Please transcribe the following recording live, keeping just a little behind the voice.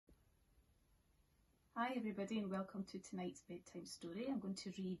Hi everybody and welcome to tonight's bedtime story. I'm going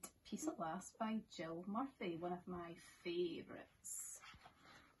to read Peace at Last by Jill Murphy, one of my favourites.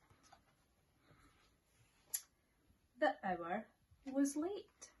 The hour was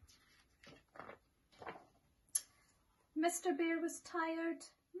late. Mr. Bear was tired,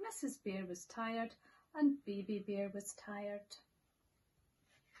 Mrs. Bear was tired, and Baby Bear was tired.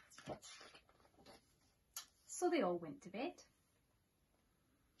 So they all went to bed.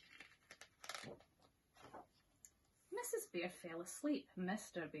 Mrs. Bear fell asleep.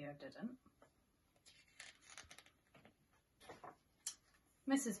 Mr. Bear didn't.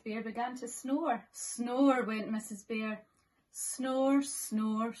 Mrs. Bear began to snore. Snore went Mrs. Bear. Snore,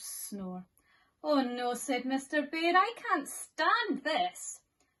 snore, snore. Oh no, said Mr. Bear, I can't stand this.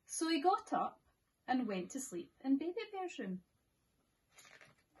 So he got up and went to sleep in Baby Bear's room.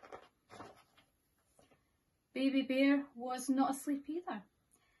 Baby Bear was not asleep either.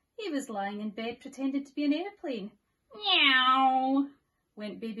 He was lying in bed pretending to be an aeroplane. Meow,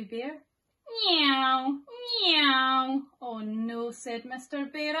 went Baby Bear. Meow, meow. Oh no, said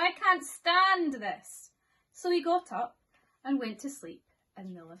Mr. Bear, I can't stand this. So he got up and went to sleep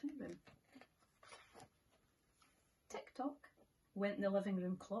in the living room. Tick-tock, went the living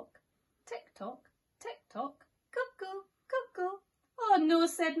room clock. Tick-tock, tick-tock, cuckoo, cuckoo. Oh no,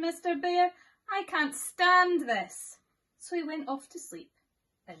 said Mr. Bear, I can't stand this. So he went off to sleep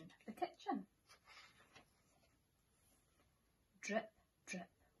in the kitchen. Drip, drip,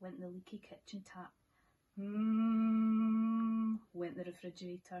 went the leaky kitchen tap. Went the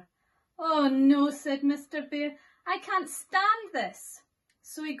refrigerator. Oh no, said Mr. Bear, I can't stand this.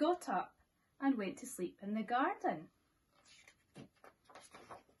 So he got up and went to sleep in the garden.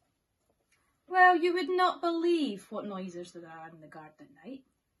 Well, you would not believe what noises there are in the garden at night.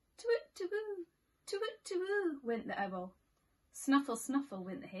 Toot, toot, toot, toot, went the owl. Snuffle, snuffle,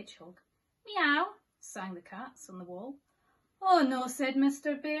 went the hedgehog. Meow, sang the cats on the wall. Oh no, said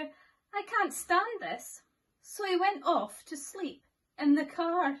Mr. Bear, I can't stand this. So he went off to sleep in the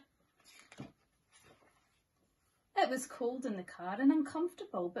car. It was cold in the car and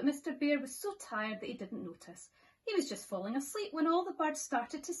uncomfortable, but Mr. Bear was so tired that he didn't notice. He was just falling asleep when all the birds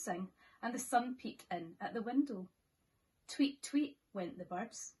started to sing and the sun peeked in at the window. Tweet, tweet, went the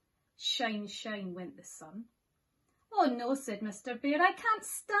birds. Shine, shine, went the sun. Oh no, said Mr. Bear, I can't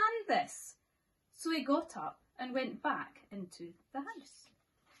stand this. So he got up and went back into the house.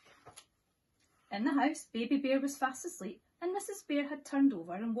 In the house, Baby Bear was fast asleep and Mrs. Bear had turned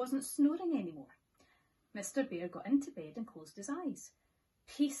over and wasn't snoring anymore. Mr. Bear got into bed and closed his eyes.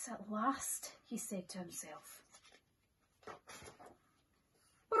 Peace at last, he said to himself.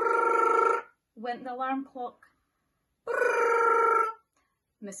 Brrr, went the alarm clock. Brrr.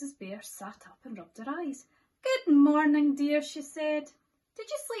 Mrs. Bear sat up and rubbed her eyes. Good morning, dear, she said. Did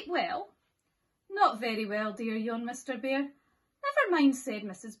you sleep well? Not very well, dear, yawned Mr. Bear. Never mind, said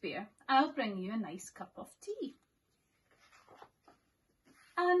Mrs. Bear. I'll bring you a nice cup of tea.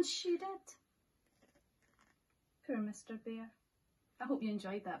 And she did. Poor Mr. Bear. I hope you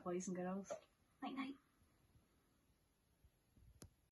enjoyed that, boys and girls. Night, night.